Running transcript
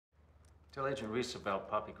Tell Agent Reese about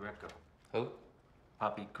Poppy Greco. Who?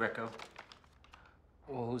 Poppy Greco.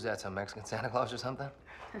 Well, who's that, some Mexican Santa Claus or something?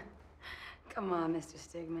 Come on, Mr.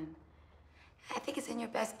 Stigman. I think it's in your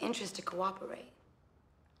best interest to cooperate.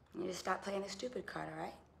 You just stop playing the stupid card, all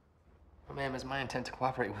right? Well, ma'am, it's my intent to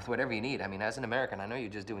cooperate with whatever you need. I mean, as an American, I know you're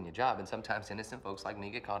just doing your job, and sometimes innocent folks like me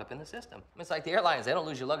get caught up in the system. It's like the airlines, they don't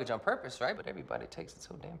lose your luggage on purpose, right? But everybody takes it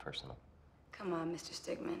so damn personal. Come on, Mr.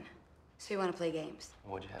 Stigman. So you want to play games?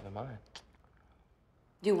 What'd you have in mind?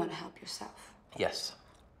 You want to help yourself? Yes.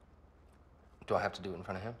 Do I have to do it in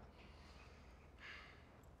front of him?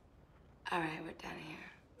 All right, we're done here.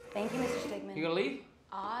 Thank you, Mr. Stigman. You gonna leave?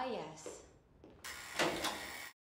 Ah, yes.